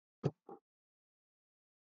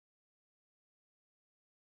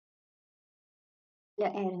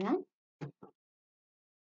Hello everyone,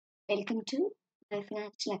 welcome to my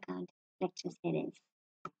financial account lecture series.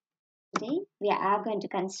 Today we are going to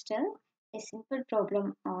consider a simple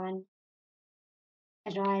problem on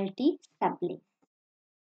royalty sublease.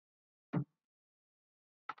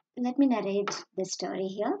 Let me narrate the story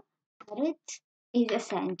here. Bharat is a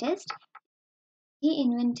scientist. He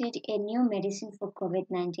invented a new medicine for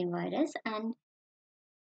COVID-19 virus and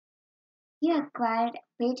he acquired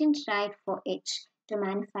patent right for it to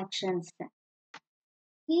manufacture and sell.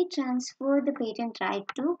 He transferred the patent right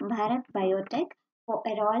to Bharat Biotech for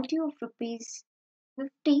a royalty of rupees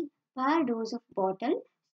 50 per dose of bottle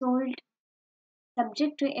sold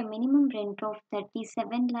subject to a minimum rent of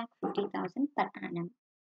 37,50,000 per annum.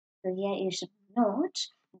 So here you should note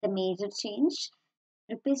the major change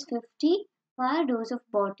rupees 50 per dose of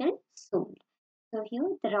bottle sold. So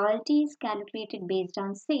here the royalty is calculated based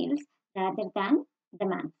on sales rather than the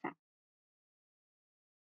manufacture.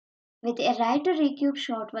 With a right to recoup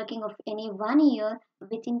short working of any 1 year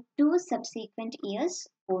within 2 subsequent years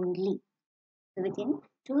only. So within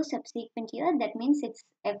 2 subsequent years, that means it's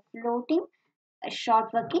a floating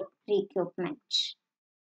short working recoupment.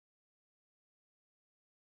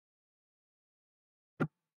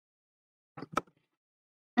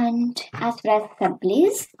 And as far as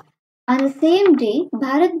sublease, on the same day,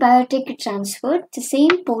 Bharat Biotech transferred the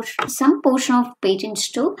some portion of patents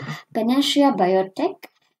to Panacea Biotech,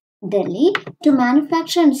 Delhi, to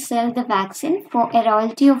manufacture and sell the vaccine for a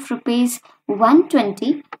royalty of rupees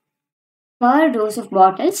 120 per dose of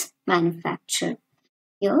bottles manufactured.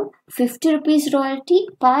 Here 50 rupees royalty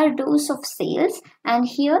per dose of sales, and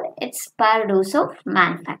here it's per dose of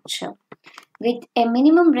manufacture. With a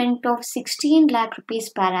minimum rent of 16 lakh rupees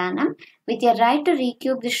per annum, with a right to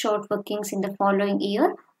recoup the short workings in the following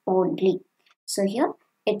year only. So here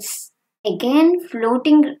it's again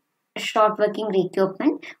floating short working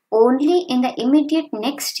recoupment. Only in the immediate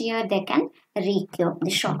next year they can recoup the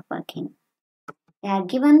short working. They are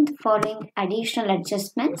given the following additional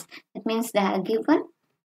adjustments. That means they are given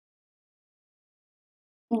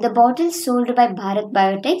the bottles sold by Bharat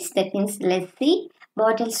Biotech, that means lessee.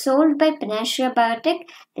 Bottles sold by Panacea Biotech,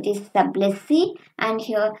 that is sublessee. And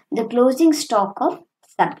here the closing stock of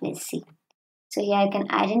sublessee. So here you can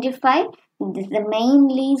identify the main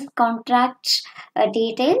lease contract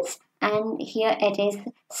details, and here it is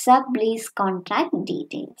sublease contract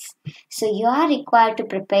details. So you are required to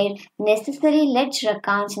prepare necessary ledger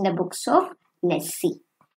accounts in the books of lessee.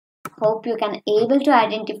 Hope you can able to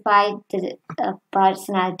identify the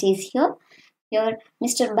personalities here. Here,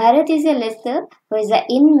 Mr. Bharat is a lessor who is the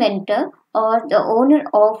inventor or the owner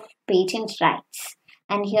of patent rights.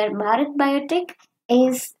 And here, Bharat Biotech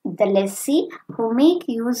is the lessee who make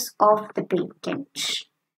use of the patent.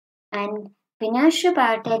 And Panacea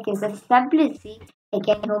Biotech is a sublessee,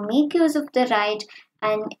 again, who make use of the right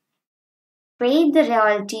and pay the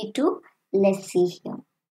royalty to lessee here.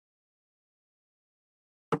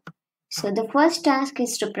 So the first task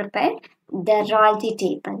is to prepare the royalty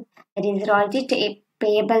table. That is royalty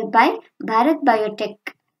payable by Bharat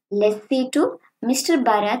Biotech lessee to Mr.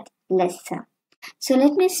 Bharat lessor. So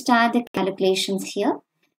let me start the calculations here.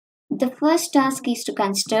 The first task is to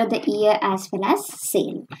consider the year as well as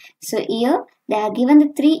sale. So year, they are given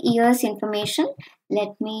the 3 years information.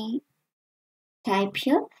 Let me type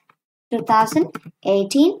here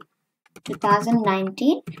 2018,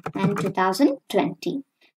 2019 and 2020.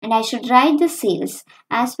 And I should write the sales.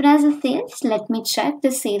 As far as the sales, let me check the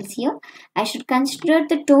sales here. I should consider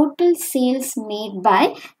the total sales made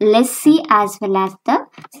by lessee as well as the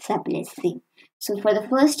sublessee. So for the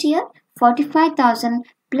first year, 45,000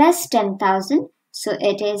 plus 10,000. So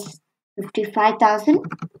it is 55,000.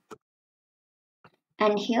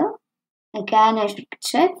 And here, again I should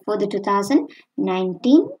check for the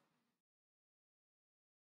 2019.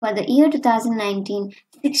 For the year 2019,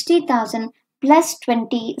 60,000 plus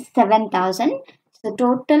 27,000. So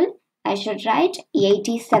total I should write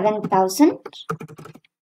 87,000.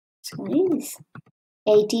 Sorry, this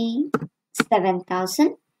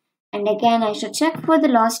 87,000. And again I should check for the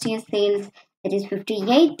last year sales. That is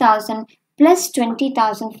 58,000 plus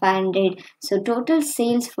 20,500. So total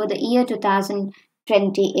sales for the year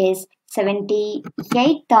 2020 is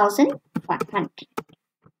 78,500.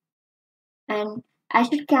 And I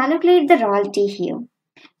should calculate the royalty here.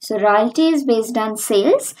 So royalty is based on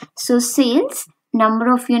sales. So sales number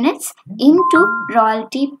of units into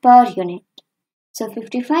royalty per unit. So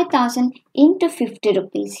 55,000 into 50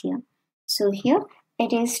 rupees here. So here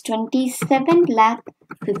it is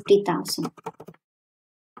 27,50,000.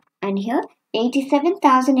 And here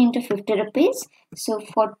 87,000 into 50 rupees. So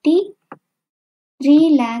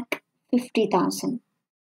 43,50,000.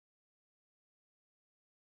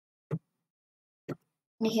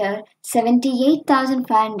 Here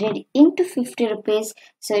 78,500 into 50 rupees,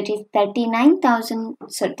 so it is 39,000,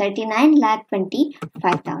 so 39 lakh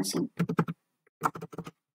 25,000.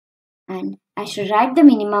 And I should write the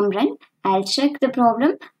minimum rent. I'll check the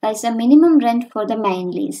problem. What is the minimum rent for the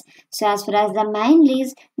main lease? So as far as the main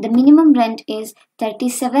lease, the minimum rent is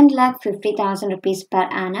 37 lakh 50,000 rupees per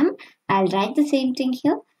annum. I'll write the same thing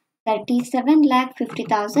here. 37 lakh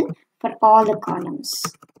 50,000 for all the columns.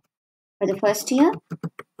 For the first year,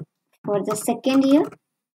 for the second year,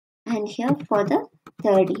 and here for the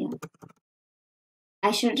third year.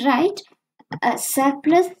 I should write a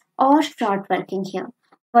surplus or short working here.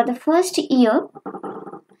 For the first year,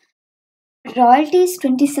 royalty is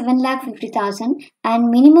 27 lakh 50,000 and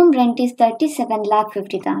minimum rent is 37 lakh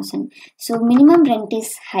 50,000. So minimum rent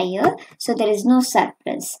is higher, so there is no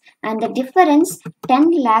surplus. And the difference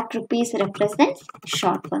 10 lakh rupees represents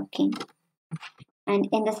short working. And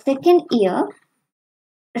in the second year,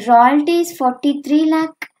 royalty is 43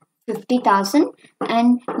 lakh 50,000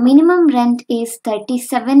 and minimum rent is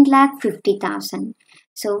 37 lakh 50,000.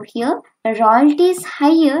 So here royalty is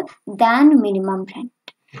higher than minimum rent.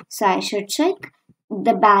 So I should check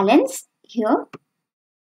the balance here.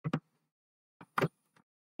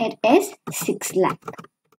 It is 6 lakh.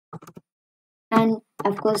 And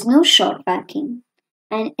of course no short working.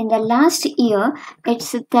 And in the last year,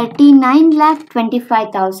 it's 39 lakh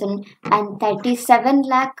 25,000 and 37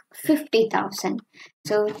 lakh 50,000.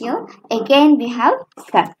 So here again we have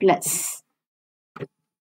surplus.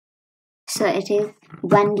 So it is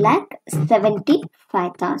 1 lakh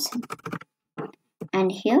 75,000.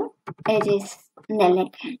 And here it is nil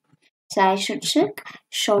again. So I should check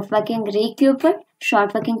short working recouped,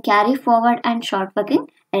 short working carry forward and short working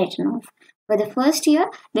written off. For the first year,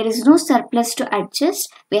 there is no surplus to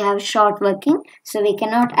adjust. We have short working, so we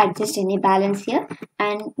cannot adjust any balance here.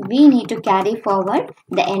 And we need to carry forward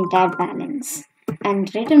the entire balance.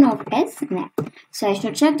 And written off as nil. So I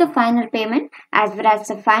should check the final payment. As well as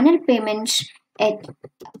the final payment,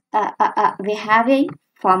 we have a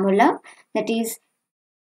formula that is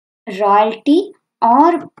royalty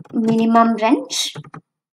or minimum rent.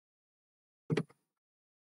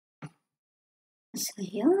 So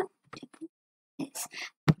here, yes,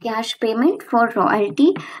 cash payment for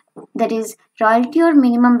royalty, that is royalty or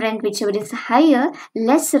minimum rent, whichever is higher,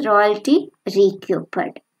 less royalty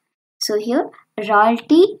recouped. So here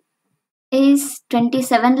royalty is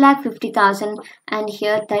 27 lakh 50,000 and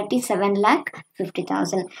here 37 lakh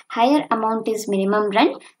 50,000. Higher amount is minimum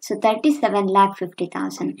rent, so 37 lakh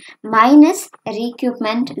 50,000 minus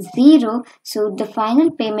recoupment 0, so the final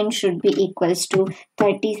payment should be equals to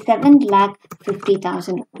 37 lakh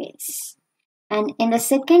 50,000 rupees. And in the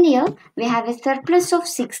second year, we have a surplus of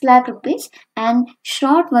 6 lakh rupees and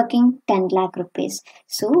short working 10 lakh rupees.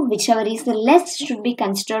 So whichever is the less should be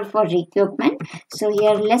considered for recoupment. So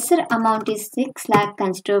here lesser amount is 6 lakh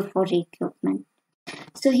considered for recoupment.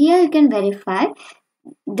 So here you can verify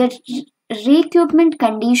that recoupment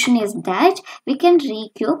condition is that we can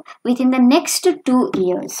recoup within the next 2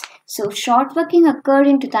 years. So short working occurred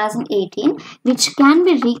in 2018, which can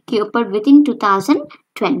be recouped within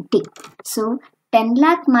 2020. So 10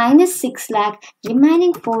 lakh minus 6 lakh,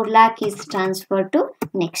 remaining 4 lakh is transferred to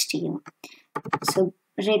next year. So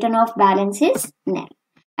written off balance is nil.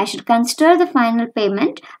 I should consider the final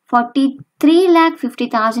payment. 43 lakh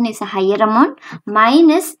 50,000 is a higher amount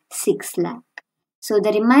minus 6 lakh. So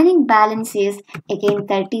the remaining balance is again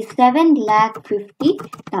 37 lakh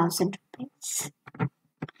 50,000 rupees.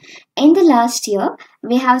 In the last year,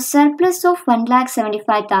 we have surplus of 1 lakh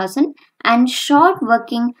 75,000 and short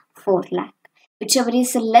working 4 lakh. Whichever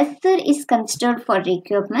is lesser is considered for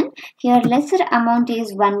recoupment. Here lesser amount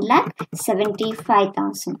is 1 lakh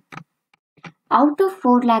 75,000. Out of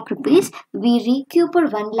 4 lakh rupees, we recouped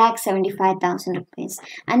 1 lakh 75,000 rupees.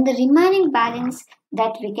 And the remaining balance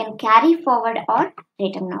that we can carry forward or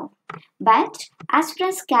written off. But as far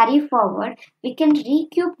as carry forward, we can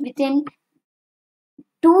recoup within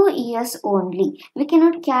 2 years only. We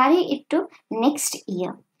cannot carry it to next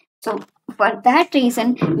year. So for that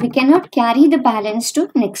reason, we cannot carry the balance to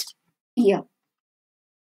next year.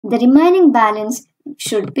 The remaining balance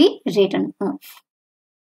should be written off.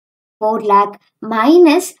 4 lakh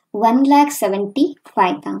minus 1 lakh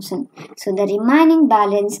 75,000. So the remaining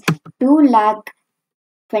balance 2 lakh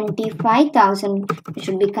 25,000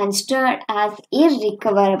 should be considered as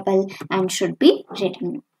irrecoverable and should be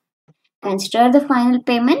written. Consider the final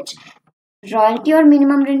payment. Royalty or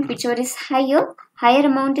minimum rent, whichever is higher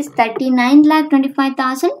amount is 39 lakh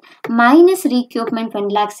 25,000 minus recoupment 1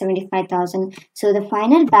 lakh 75,000. So the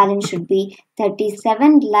final balance should be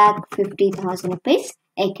 37 lakh 50,000 rupees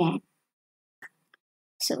again.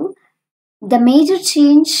 So the major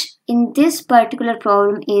change in this particular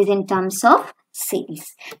problem is in terms of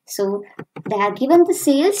sales. So they are given the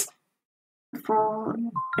sales for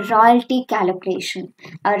royalty calculation.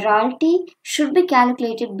 A royalty should be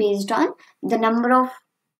calculated based on the number of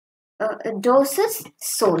doses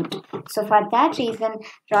sold. So for that reason,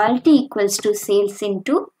 royalty equals to sales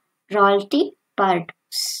into royalty per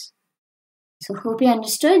dose. So hope you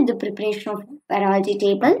understood the preparation of a royalty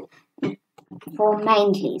table for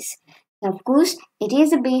main lease. Of course, it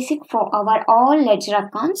is a basic for our all ledger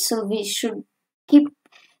accounts, so we should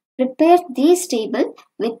prepare this table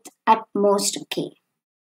with at most K.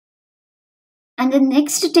 And the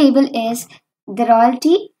next table is the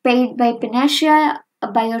royalty paid by Panacea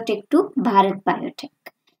Biotech to Bharat Biotech.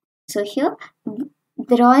 So here,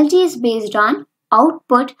 the royalty is based on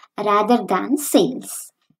output rather than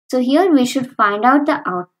sales. So here we should find out the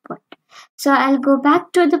output. So I'll go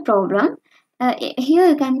back to the problem. Here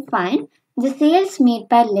you can find the sales made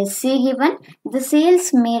by lessee given, the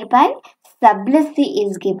sales made by sublessee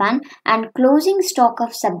is given, and closing stock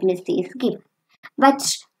of sublessee is given. But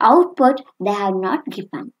output they have not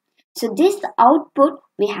given. So this output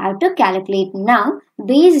we have to calculate now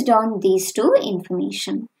based on these two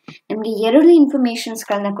information. ನಮಗೆ ಎರಡು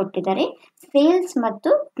ಇನ್ಫಾರ್ಮೇಷನ್ಸ್ಗಳನ್ನ ಕೊಟ್ಟಿದ್ದಾರೆ, sales ಮತ್ತು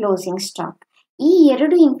closing stock. ಈ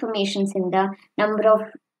ಎರಡು informations ಇಂದ number of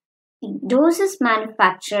doses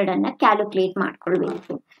manufactured ಅನ್ನ calculate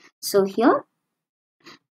ಮಾಡ್ಕೊಳ್ಬೇಕು. So here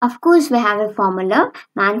of course we have a formula,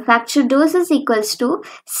 manufactured doses equals to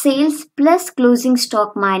sales plus closing stock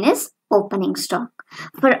minus opening stock.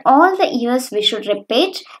 For all the years we should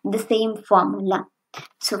repeat the same formula.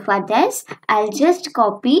 So for this I'll just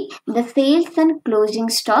copy the sales and closing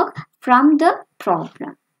stock from the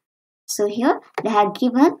problem. So here they have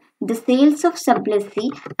given the sales of sublessee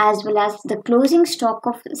as well as the closing stock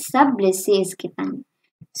of sublessee is given.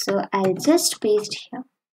 So I'll just paste here.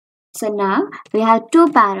 So now we have two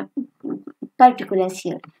particulars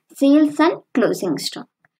here, sales and closing stock.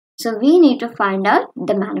 So we need to find out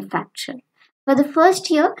the manufacturer. For the first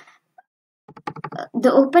year,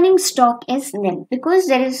 the opening stock is nil because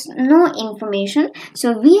there is no information. So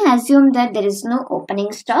we assume that there is no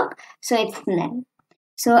opening stock, so it's nil.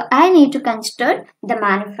 So I need to consider the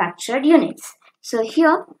manufactured units. So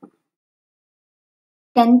here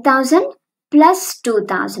 10,000 plus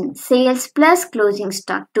 2,000, sales plus closing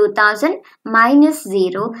stock 2,000 minus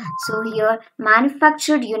 0. So here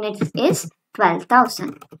manufactured units is 12,000.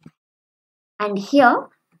 And here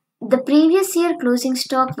the previous year closing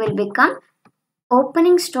stock will become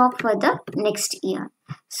opening stock for the next year.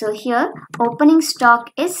 So here opening stock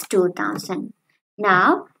is 2,000. Now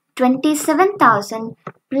 27,000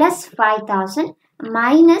 plus 5,000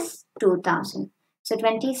 minus 2,000. So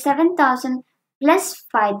 27,000 plus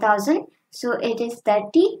 5,000. So it is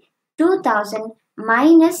 32,000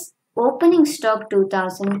 minus opening stock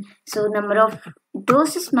 2,000. So number of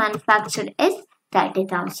doses manufactured is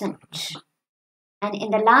 30,000. And in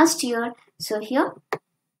the last year, so here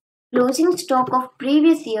closing stock of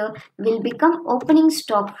previous year will become opening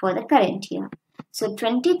stock for the current year. So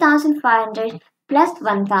 20,500 plus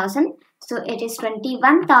 1,000. So it is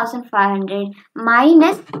 21,500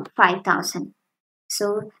 minus 5,000. So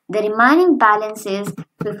the remaining balance is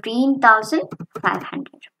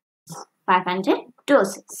 15,500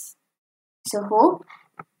 doses. So hope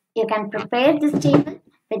you can prepare this table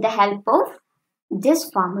with the help of this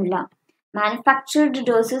formula. Manufactured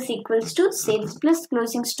doses equals to sales plus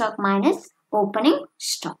closing stock minus opening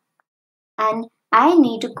stock. And I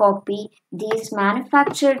need to copy these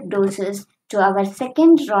manufactured doses to our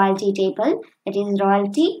second royalty table, that is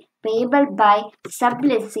royalty payable by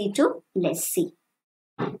sublessee to lessee.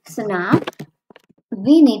 So now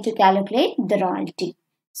we need to calculate the royalty.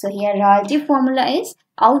 So here royalty formula is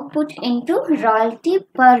output into royalty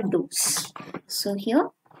per dose. So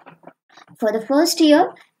here for the first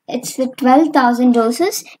year it's the 12,000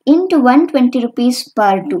 doses into 120 rupees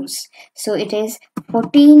per dose. So it is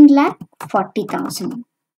 14,40,000.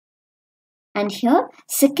 And here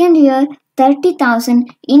second year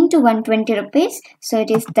 30,000 into 120 rupees. So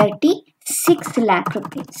it is 36 lakh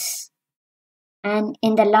rupees. And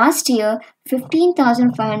in the last year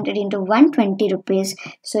 15,500 into 120 rupees.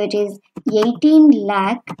 So it is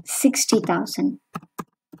 18,60,000.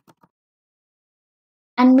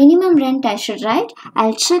 And minimum rent I should write.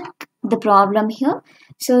 I'll check the problem here.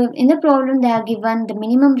 So in the problem they have given the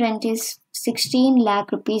minimum rent is 16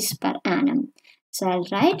 lakh rupees per annum. So I'll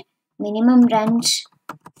write minimum rent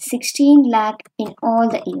 16 lakh in all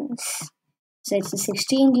the years. So it's a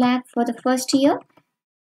 16 lakh for the first year.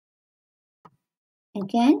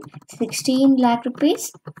 Again 16 lakh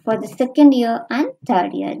rupees for the second year and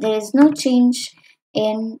third year. There is no change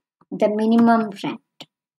in the minimum rent.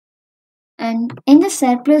 And in the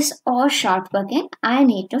surplus or short working, I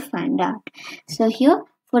need to find out. So here,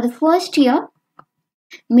 for the first year,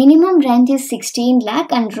 minimum rent is 16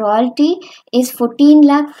 lakh and royalty is 14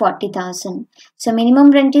 lakh 40,000. So minimum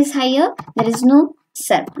rent is higher, there is no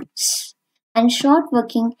surplus. And short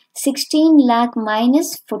working 16 lakh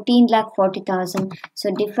minus 14 lakh 40,000.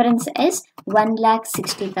 So difference is 1 lakh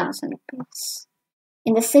 60,000 rupees.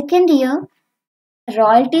 In the second year,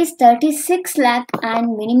 royalty is 36 lakh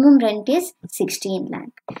and minimum rent is 16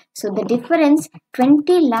 lakh. So the difference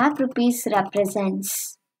 20 lakh rupees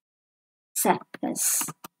represents surplus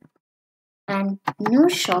and no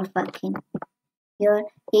short working. Here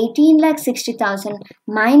 18 lakh 60,000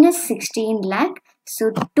 minus 16 lakh.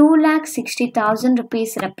 So 2 lakh 60,000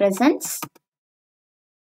 rupees represents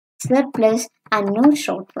surplus and no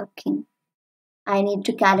short working. I need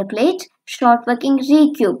to calculate short working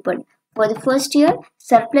recouped. For the first year,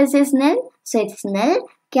 surplus is nil, so it's nil.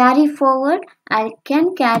 Carry forward, I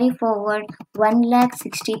can carry forward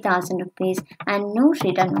 1,60,000 rupees and no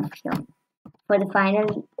return of here. For the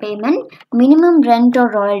final payment, minimum rent or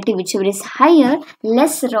royalty, whichever is higher,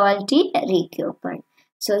 less royalty recouped.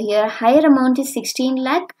 So here higher amount is 16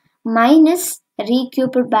 lakh minus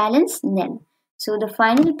recouped balance nil. So the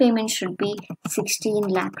final payment should be 16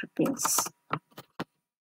 lakh rupees.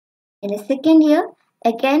 In the second year,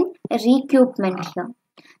 again recoupment here.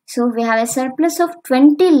 So we have a surplus of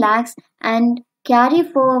 20 lakhs and carry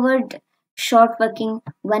forward short working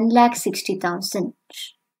 1,60,000.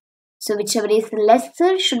 So whichever is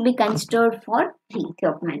lesser should be considered for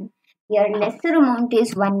recoupment. Here lesser amount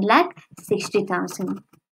is 1,60,000.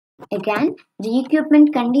 Again,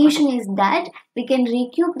 recoupment condition is that we can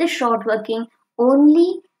recoup the short working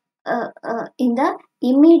only in the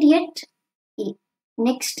immediate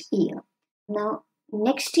next year. Now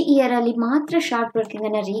next year ಅಲ್ಲಿ ಮಾತ್ರ short working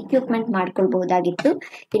ಅನ್ನ ರೀಕ್ಯೂಪ್ಮೆಂಟ್ ಮಾಡ್ಕೊಳ್ಬಹುದಾಗಿತ್ತು.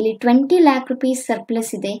 ಇಲ್ಲಿ 20 lac rupees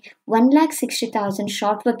surplus ಇದೆ, 1,60,000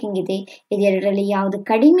 short working ಇದೆ. ಇದೆರಡರಲ್ಲಿ ಯಾವುದು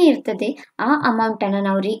ಕಡಿಮೆ ಇರ್ತದೆ ಆ ಅಮೌಂಟ್ ಅನ್ನ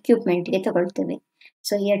ನಾವು ರೀಕ್ಯೂಪ್ಮೆಂಟ್ಗೆ ತಗೊಳ್ತೇವೆ.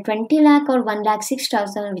 So here 20 lakh or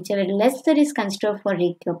 1,06,000 whichever lesser is considered for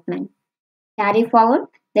recoupment. Carry forward,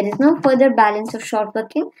 there is no further balance of short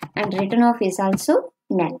working and return off is also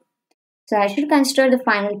nil. So I should consider the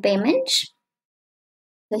final payment.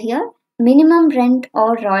 So here minimum rent or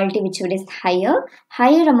royalty whichever is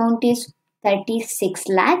higher amount is 36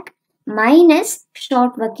 lakh minus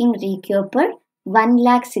short working recouped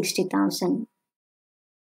 1,60,000.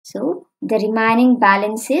 So the remaining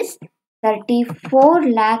balance is 34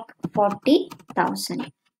 lakh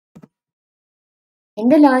 40,000. In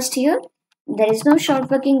the last year, there is no short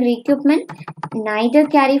working recoupment, neither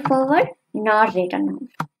carry forward nor return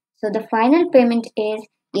off. So the final payment is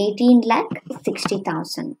 18 lakh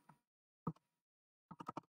 60,000.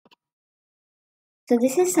 So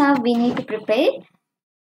this is how we need to prepare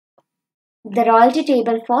the royalty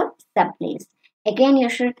table for sublease. Again, you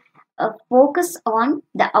should focus on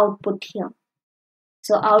the output here.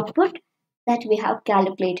 So output that we have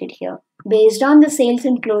calculated here. Based on the sales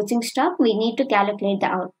and closing stock, we need to calculate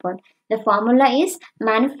the output. The formula is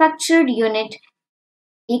manufactured unit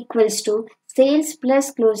equals to sales plus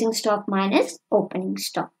closing stock minus opening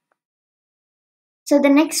stock. So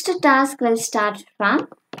the next task will start from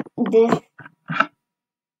this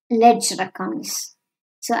ledger accounts.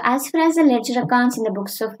 So as far as the ledger accounts in the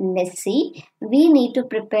books of lessee, we need to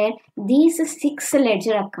prepare these 6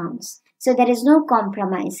 ledger accounts. So there is no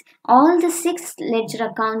compromise. All the 6 ledger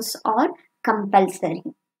accounts are compulsory.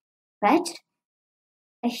 Right?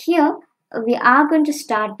 Here we are going to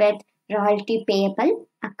start with royalty payable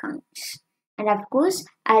accounts. And of course,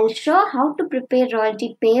 I'll show how to prepare royalty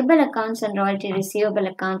payable accounts and royalty receivable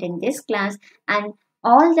account in this class, and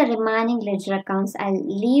all the remaining ledger accounts I'll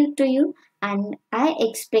leave to you, and I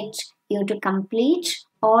expect you to complete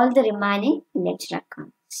all the remaining ledger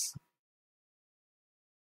accounts.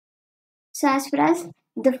 So as far as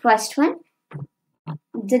the first one,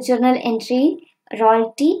 the journal entry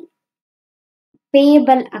royalty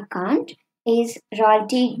payable account is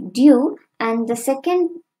royalty due, and the second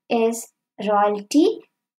is royalty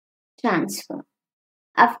transfer.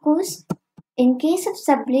 Of course, in case of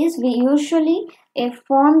sublease, we usually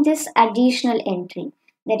form this additional entry,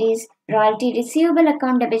 that is royalty receivable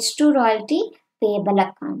account debits to royalty payable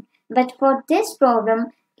account. But for this problem,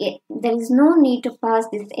 there is no need to pass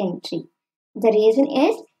this entry. The reason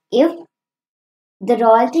is, if the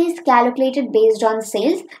royalty is calculated based on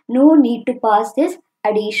sales, no need to pass this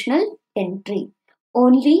additional entry.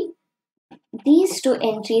 Only these 2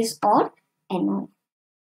 entries are enough.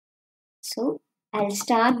 So I'll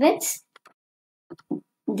start with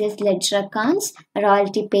this ledger accounts,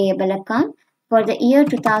 royalty payable account. for the year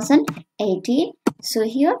 2018. So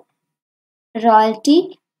here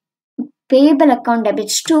royalty payable account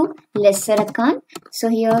debits to lesser account. So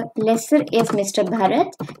here lesser is Mr.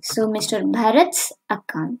 Bharat. So Mr. Bharat's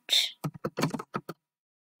account.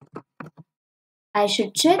 I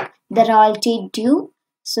should check the royalty due.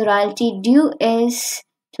 So royalty due is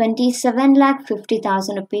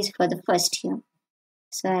 27,50,000 rupees for the first year.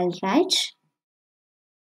 So I'll write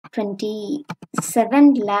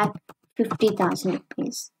 27,50,000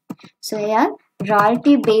 rupees. So here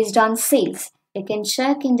royalty based on sales. You can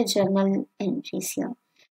check in the journal entries here.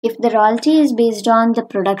 If the royalty is based on the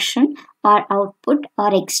production or output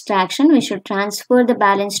or extraction, we should transfer the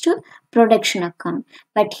balance to production account.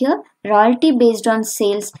 But here royalty based on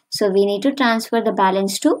sales, so we need to transfer the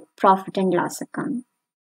balance to profit and loss account.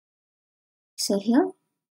 So here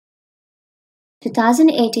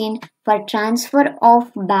 2018 for transfer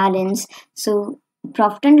of balance, so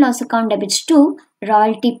profit and loss account debits to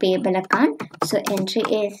royalty payable account. So entry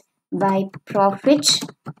is by profit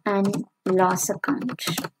and loss account.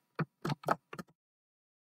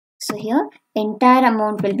 So here entire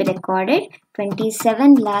amount will be recorded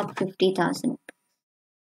 27,50,000.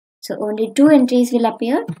 So only two entries will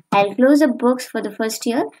appear. I'll close the books for the first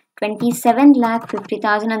year,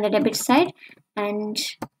 27,50,000 on the debit side and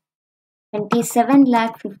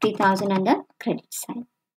 27,50,000 on the credit side.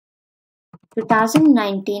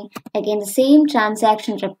 2019, again the same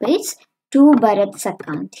transaction repeats to Bharat's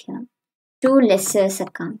account here, to lesser's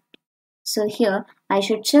account. So here I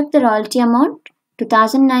should check the royalty amount.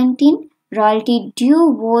 2019 royalty due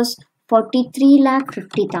was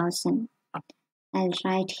 43,50,000. I'll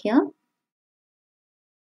write here.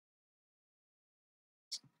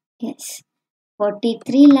 Yes,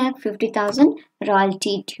 43,50,000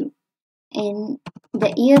 royalty due. In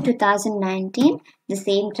the year 2019, the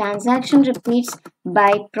same transaction repeats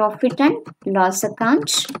by profit and loss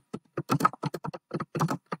account.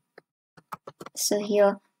 So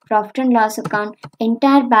here profit and loss account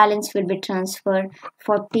entire balance will be transferred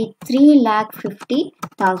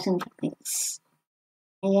 43,50,000 rupees.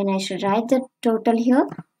 Again I should write the total here,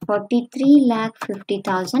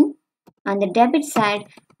 43,50,000 on the debit side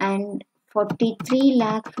and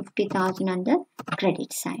 43,50,000 on the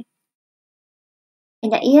credit side. In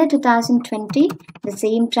the year 2020, the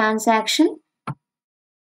same transaction,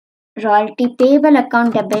 royalty payable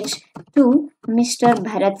account debits to Mr.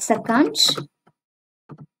 Bharat's account.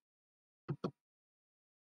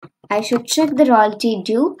 I should check the royalty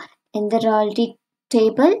due. In the royalty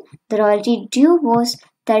table, the royalty due was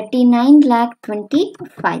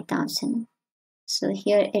 39,25,000. So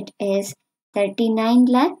here it is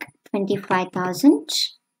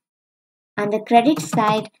 39,25,000. On the credit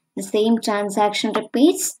side, the same transaction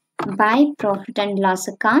repeats by profit and loss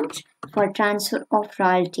account for transfer of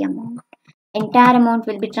royalty amount. Entire amount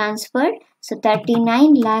will be transferred, so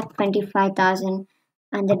 39,25,000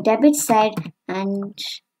 on the debit side and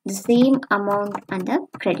the same amount on the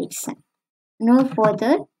credit side. No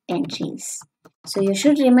further entries. So you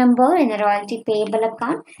should remember in the royalty payable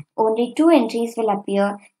account, only two entries will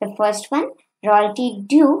appear. The first one, royalty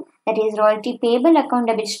due, that is royalty payable account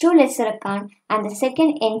debits to lesser account, and the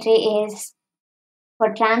second entry is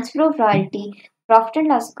for transfer of royalty, profit and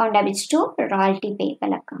loss account debits to royalty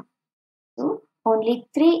payable account. So only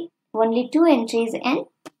two entries and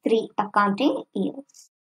 3 accounting years.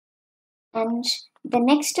 And the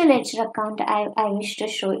next ledger account I wish to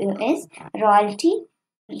show you is royalty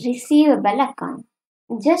receivable account,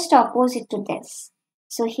 just opposite to this.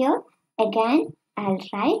 So here again I'll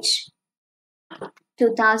write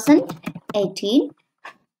 2018.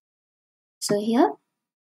 So here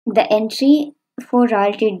the entry for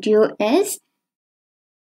royalty due is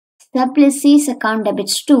sub-lessee's account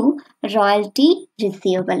debits to royalty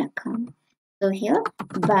receivable account. So here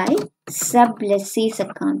by sub-lessee's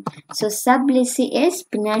account. So sub-lessee is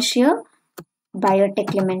Pinocchio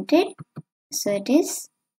Biotech Limited. So it is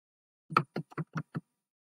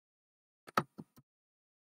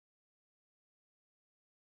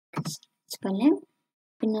spelling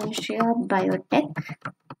Pinocchio Biotech.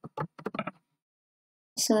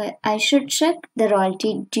 So I should check the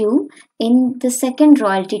royalty due in the second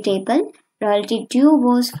royalty table. Royalty due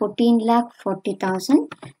was 14,40,000.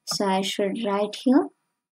 So I should write here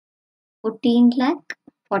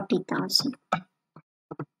 14,40,000.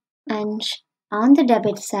 And on the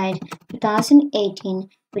debit side, 2018,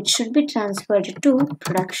 which should be transferred to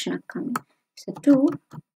production account. So to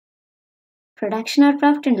production or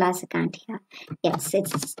profit and loss account here. Yes,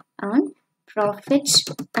 it's on profit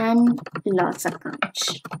and loss account.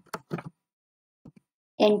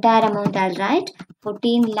 Entire amount I'll write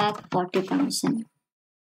 14,40,000.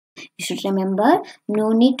 You should remember, no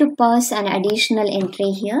need to pass an additional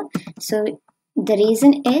entry here. So the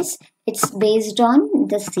reason is it's based on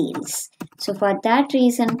the sales. So for that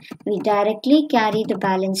reason, we directly carry the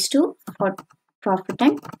balance to for profit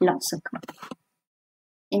and loss account.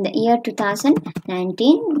 In the year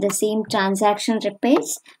 2019, the same transaction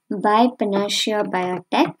repairs by Panacea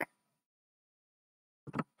Biotech.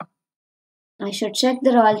 I should check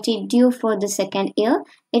the royalty due for the second year.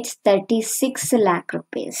 It's 36 lakh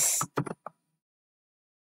rupees.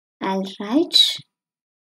 I'll write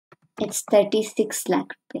it's 36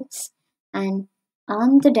 lakh rupees. And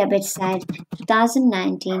on the debit side,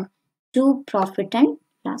 2019 to profit and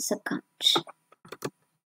loss account.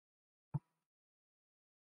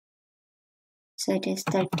 So it is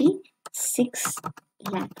 36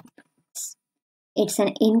 lakh rupees. It's an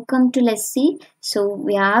income to lessee, so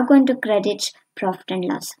we are going to credit profit and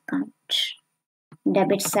loss account.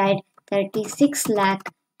 Debit side 36 lakh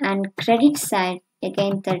and credit side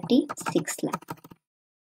again 36 lakh.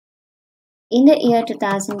 In the year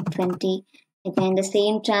 2020, again the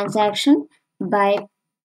same transaction by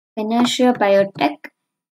Panacea Biotech.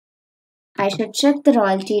 I should check the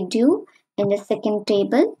royalty due in the second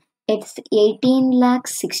table. It's 18 lakh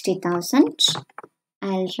 60,000.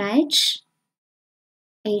 I'll write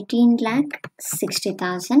 18 lakh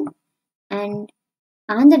 60,000, and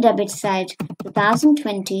on the debit side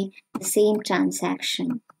 2020 the same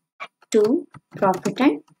transaction to profit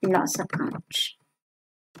and loss account.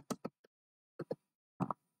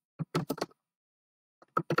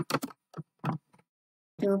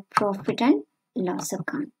 To profit and loss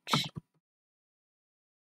account.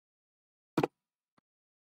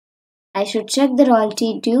 I should check the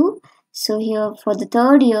royalty due. So here for the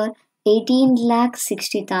third year, 18 lakh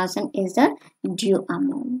 60,000 is the due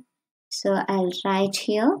amount. So I'll write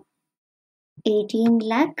here 18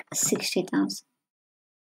 lakh 60,000.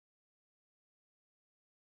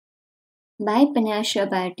 By Panacea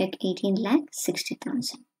Biotech 18 lakh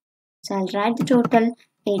 60,000. So I'll write the total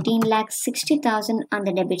 18 lakh 60,000 on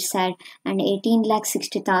the debit side and 18 lakh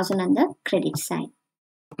 60,000 on the credit side.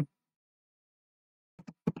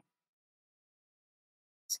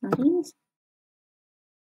 Sorry.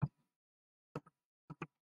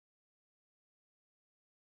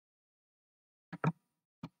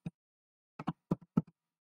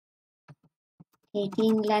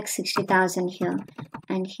 $18 lakh 60,000 here,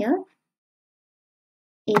 and here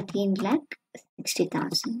 18 lakh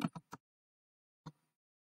 60,000.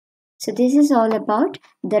 So this is all about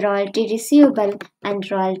the royalty receivable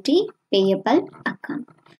and royalty payable account.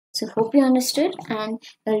 So hope you understood, and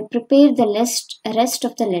will prepare the rest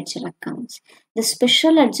of the ledger accounts. The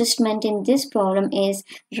special adjustment in this problem is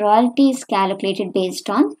royalty is calculated based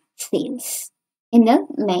on sales in the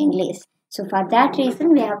main list. So for that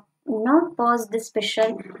reason, we have not paused the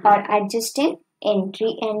special or adjusted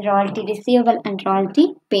entry in royalty receivable and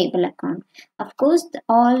royalty payable account. Of course,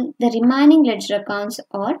 all the remaining ledger accounts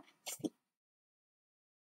are C.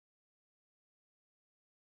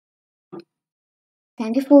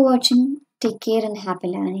 Thank you for watching. Take care and happy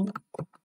learning.